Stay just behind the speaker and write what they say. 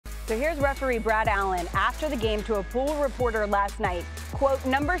So here's referee Brad Allen after the game to a pool reporter last night. Quote,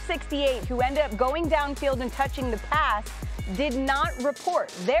 number 68, who ended up going downfield and touching the pass, did not report.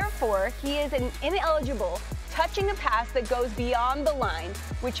 Therefore, he is ineligible touching a pass that goes beyond the line,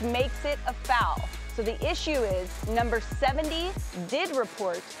 which makes it a foul. So the issue is number 70 did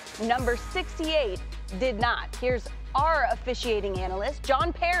report, number 68 did not. Here's our officiating analyst,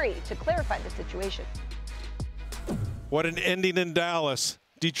 John Perry, to clarify the situation. What an ending in Dallas.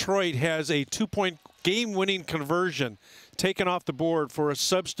 Detroit has a 2-point game-winning conversion taken off the board for a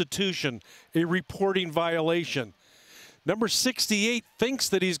substitution, a reporting violation. Number 68 thinks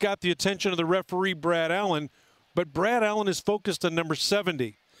that he's got the attention of the referee, Brad Allen, but Brad Allen is focused on number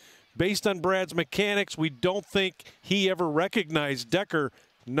 70. Based on Brad's mechanics, we don't think he ever recognized Decker,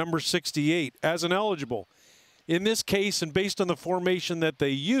 number 68, as ineligible. In this case, and based on the formation that they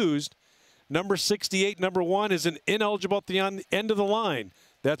used, number 68, number 1, is an ineligible at the end of the line.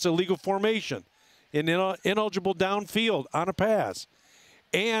 That's a legal formation. An ineligible downfield on a pass.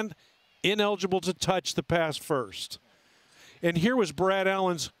 And ineligible to touch the pass first. And here was Brad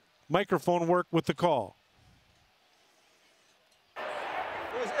Allen's microphone work with the call. It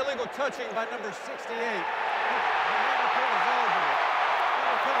was illegal touching by number 68.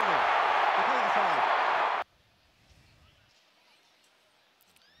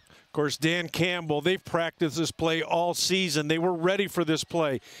 Of course, Dan Campbell, they've practiced this play all season. They were ready for this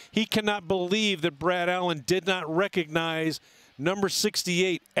play. He cannot believe that Brad Allen did not recognize number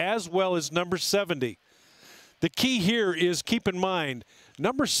 68 as well as number 70. The key here is, keep in mind,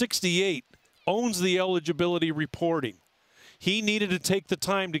 number 68 owns the eligibility reporting. He needed to take the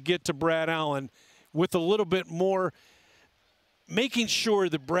time to get to Brad Allen with a little bit more, making sure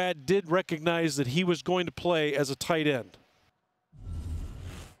that Brad did recognize that he was going to play as a tight end.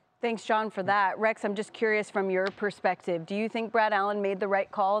 Thanks, John, for that. Rex, I'm just curious from your perspective. Do you think Brad Allen made the right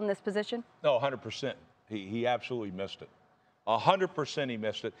call in this position? No, 100%. He absolutely missed it. 100% he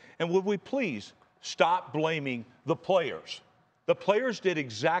missed it. And would we please stop blaming the players? The players did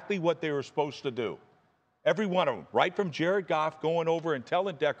exactly what they were supposed to do. Every one of them, right from Jared Goff going over and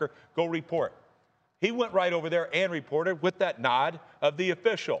telling Decker, go report. He went right over there and reported with that nod of the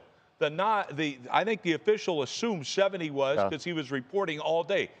official. I think the official assumed 70 was because he was reporting all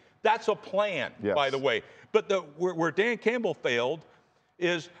day. That's a plan, by the way. But where Dan Campbell failed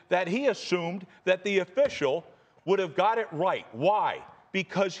is that he assumed that the official would have got it right. Why?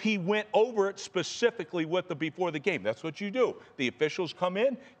 Because he went over it specifically before the game. That's what you do. The officials come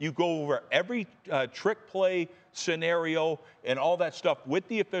in, you go over every trick play scenario and all that stuff with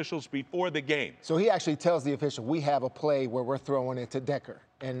the officials before the game. So he actually tells the official, we have a play where we're throwing it to Decker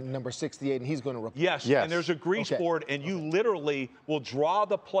and number 68, and he's going to report. Yes, and there's a grease board, and you literally will draw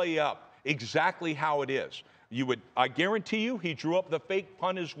the play up exactly how it is. I guarantee you, he drew up the fake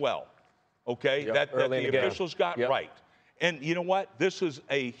punt as well, okay, that the officials got right. And you know what? This is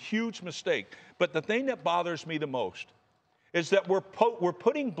a huge mistake. But the thing that bothers me the most is that we're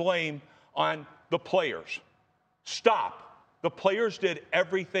putting blame on the players. Stop. The players did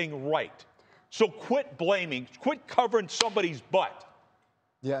everything right. So quit blaming. Quit covering somebody's butt.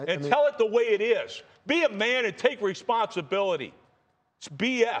 And tell it the way it is. Be a man and take responsibility. It's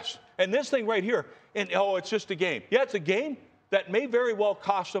BS. And this thing right here, it's just a game. Yeah, it's a game that may very well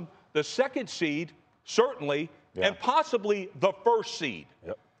cost them the second seed, certainly, and possibly the first seed.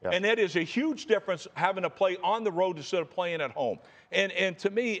 And that is a huge difference having to play on the road instead of playing at home. And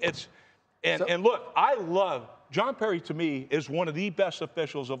to me, it's – and look, I love – John Perry, to me, is one of the best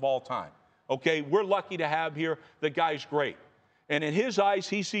officials of all time. Okay? We're lucky to have here. The guy's great. And in his eyes,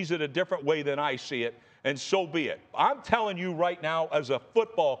 he sees it a different way than I see it, and so be it. I'm telling you right now, as a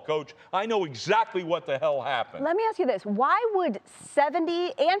football coach, I know exactly what the hell happened. Let me ask you this. Why would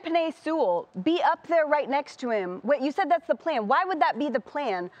 70 and Penei Sewell be up there right next to him? Wait, you said that's the plan. Why would that be the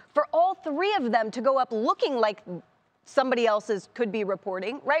plan for all three of them to go up looking like somebody else's could be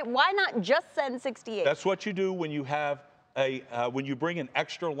reporting, right? Why not just send 68? That's what you do when you have when you bring an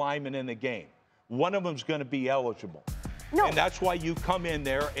extra lineman in the game. One of them's going to be eligible. No. And that's why you come in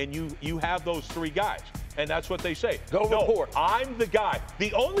there and you have those three guys. And that's what they say. Go report. I'm the guy.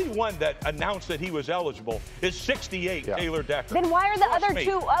 The only one that announced that he was eligible is 68, Taylor Decker. Then why are the other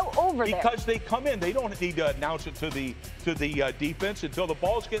two over there? Because they come in. They don't need to announce it to the defense until the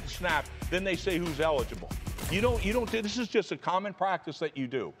ball's getting snapped. Then they say who's eligible. You don't do this. Is just a common practice that you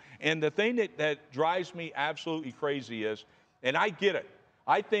do. And the thing that drives me absolutely crazy is, and I get it,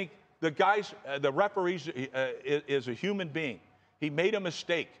 I think the guys, the referees is a human being. He made a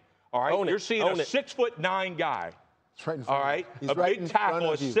mistake. All right, you're seeing a 6'9" guy. It's right in front all right, of you. A big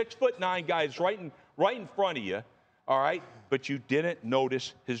tackle, a 6'9" guy is right in front of you. all right? But you didn't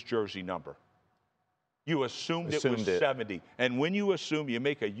notice his jersey number. You assumed it was 70. And when you assume, you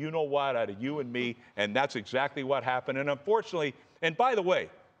make a you-know-what out of you and me, and that's exactly what happened. And unfortunately, and by the way,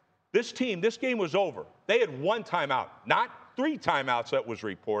 this game was over. They had one timeout, not 3 timeouts that was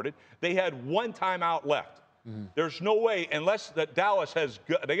reported. They had 1 timeout left. There's no way, unless that Dallas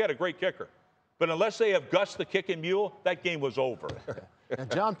they got a great kicker, but unless they have Gus the kicking mule, that game was over.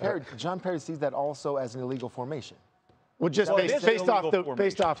 And John Perry sees that also as an illegal formation. Well, just based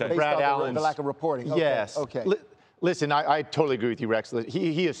off Brad Allen's the lack of reporting. Okay. Yes. Okay. Listen, I totally agree with you, Rex.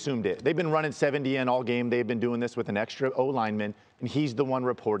 He assumed it. They've been running 70 in all game. They've been doing this with an extra O lineman, and he's the one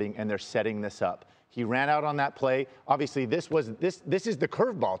reporting, and they're setting this up. He ran out on that play. Obviously, this is the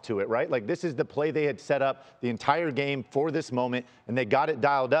curveball to it, right? Like, this is the play they had set up the entire game for this moment, and they got it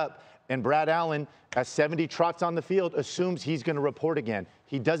dialed up. And Brad Allen, as 70 trots on the field, assumes he's going to report again.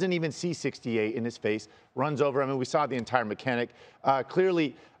 He doesn't even see 68 in his face, runs over. I mean, we saw the entire mechanic.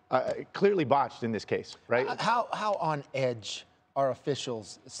 Clearly botched in this case, right? How on edge are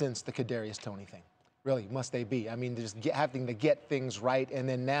officials since the Kadarius Toney thing? Really, must they be? I mean, just having to get things right, and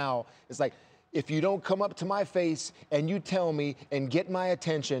then now it's like, if you don't come up to my face and you tell me and get my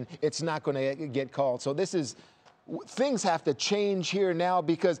attention, it's not going to get called. So things have to change here now,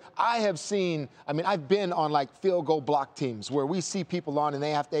 because I've been on like field goal block teams where we see people on and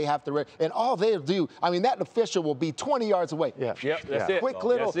they have to, and all they'll do, that official will be 20 yards away. Yeah. Yep, that's it.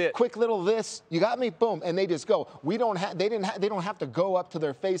 Quick little this, you got me, boom, and they just go. They don't have to go up to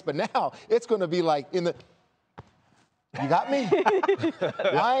their face, but now it's going to be like you got me?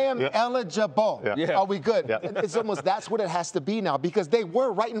 I am eligible. Yeah. Are we good? Yeah. It's almost, that's what it has to be now, because they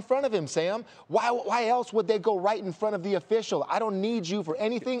were right in front of him, Sam. Why else would they go right in front of the official? I don't need you for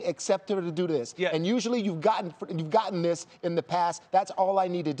anything except to do this. Yeah. And usually you've gotten this in the past. That's all I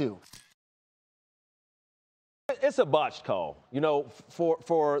need to do. It's a botched call,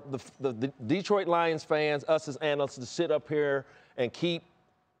 for the Detroit Lions fans, us as analysts, to sit up here and keep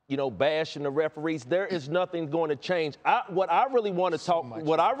bashing the referees. There is nothing going to change. What I really want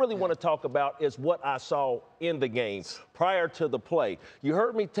to talk about is what I saw in the game prior to the play. You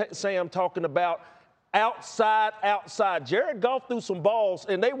heard me, Sam, talking about outside. Jared Goff threw some balls,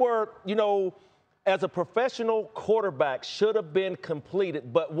 and they were, as a professional quarterback, should have been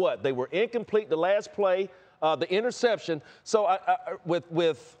completed. But what? They were incomplete the last play, the interception. So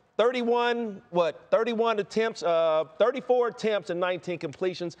with 31 attempts, 34 attempts and 19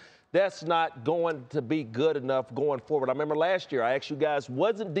 completions. That's not going to be good enough going forward. I remember last year, I asked you guys,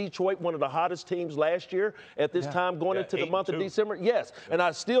 wasn't Detroit one of the hottest teams last year at this time going into the month of December? Yes. And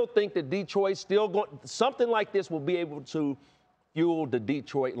I still think that Detroit's something like this will be able to fuel the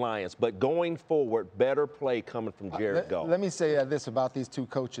Detroit Lions. But going forward, better play coming from Jared Goff. Let me say this about these two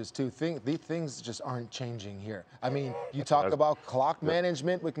coaches, too. These things just aren't changing here. I mean, you talk about clock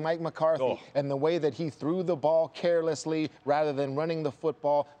management with Mike McCarthy and the way that he threw the ball carelessly rather than running the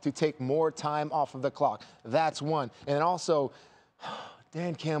football to take more time off of the clock. That's one. And also,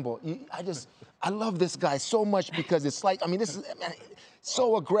 Dan Campbell, I love this guy so much, because it's like, this is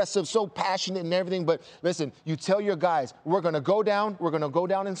so aggressive, so passionate and everything. But listen, you tell your guys, we're going to go down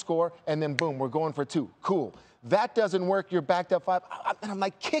and score, and then boom, we're going for 2. Cool. That doesn't work. You're backed up 5. And I'm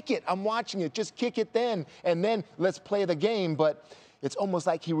like, kick it. I'm watching it. Just kick it then. And then let's play the game. But it's almost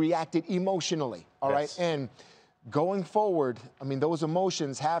like he reacted emotionally. All right. And going forward, those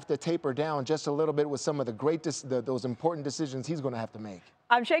emotions have to taper down just a little bit with some of those important decisions he's going to have to make.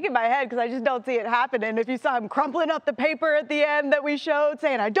 I'm shaking my head because I just don't see it happening. If you saw him crumpling up the paper at the end that we showed,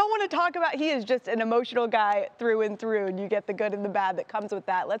 saying, I don't want to talk about, he is just an emotional guy through and through, and you get the good and the bad that comes with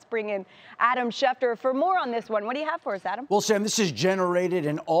that. Let's bring in Adam Schefter for more on this one. What do you have for us, Adam? Well, Sam, this has generated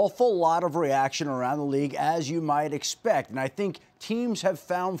an awful lot of reaction around the league, as you might expect. And I think teams have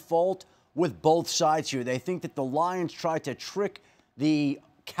found fault with both sides here. They think that the Lions tried to trick the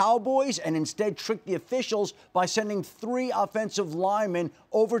Cowboys and instead tricked the officials by sending 3 offensive linemen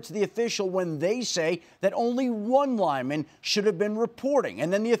over to the official when they say that only 1 lineman should have been reporting.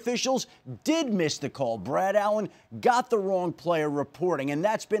 And then the officials did miss the call. Brad Allen got the wrong player reporting, and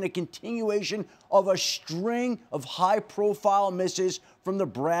that's been a continuation of a string of high-profile misses from the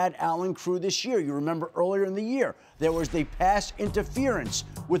Brad Allen crew this year. You remember earlier in the year, there was the pass interference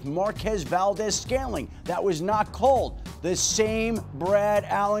with Marquez Valdez-Scantling. That was not called. The same Brad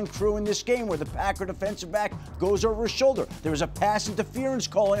Allen crew in this game where the Packer defensive back goes over his shoulder. There was a pass interference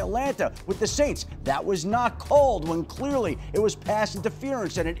call in Atlanta with the Saints. That was not called when clearly it was pass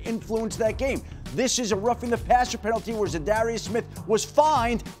interference and it influenced that game. This is a roughing the passer penalty where Zadarius Smith was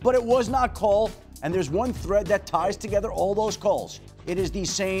fined, but it was not called. And there's one thread that ties together all those calls. It is the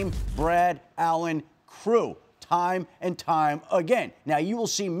same Brad Allen crew. time and time again. Now, you will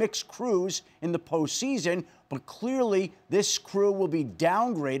see mixed crews in the postseason, but clearly this crew will be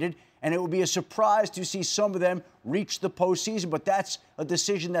downgraded, and it will be a surprise to see some of them reach the postseason, but that's a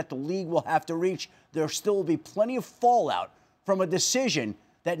decision that the league will have to reach. There still will be plenty of fallout from a decision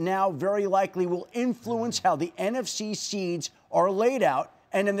that now very likely will influence how the NFC seeds are laid out.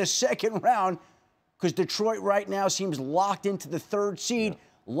 And in the second round, because Detroit right now seems locked into the third seed,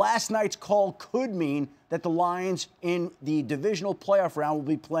 last night's call could mean that the Lions in the divisional playoff round will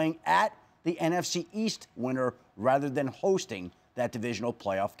be playing at the NFC East winner rather than hosting that divisional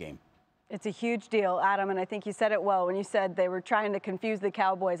playoff game. It's a huge deal, Adam, and I think you said it well when you said they were trying to confuse the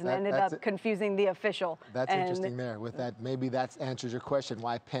Cowboys and ended up confusing the official. That's interesting there. With that, maybe that answers your question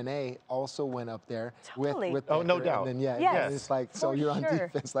why Penei also went up there. Totally. With no doubt. And then, yes, it's like, so you're on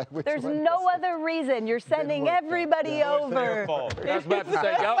defense. Like, there's no other reason. You're sending everybody over. I was about to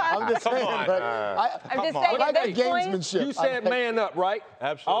say, I'm just saying, but I'm just saying at this point, gamesmanship. you said man up, right?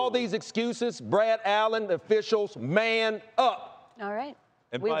 Absolutely. All these excuses, Brad Allen, the officials, man up. all right.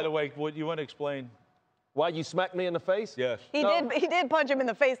 And by the way, would you want to explain? Why you smacked me in the face? Yes. He did punch him in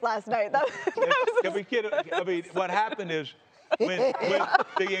the face last night. I mean, what happened is when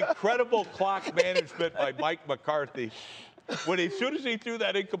the incredible clock management by Mike McCarthy, as soon as he threw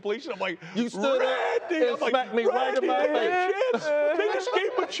that incompletion, I'm like, you stood up and smacked me right in my face. They just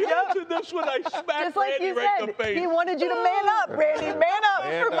gave him a chance in this one. I smacked Just like Randy you right in said, the face. he wanted you to man up, Randy. Man up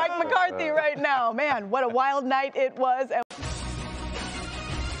for Mike McCarthy right now. Man, what a wild night it was.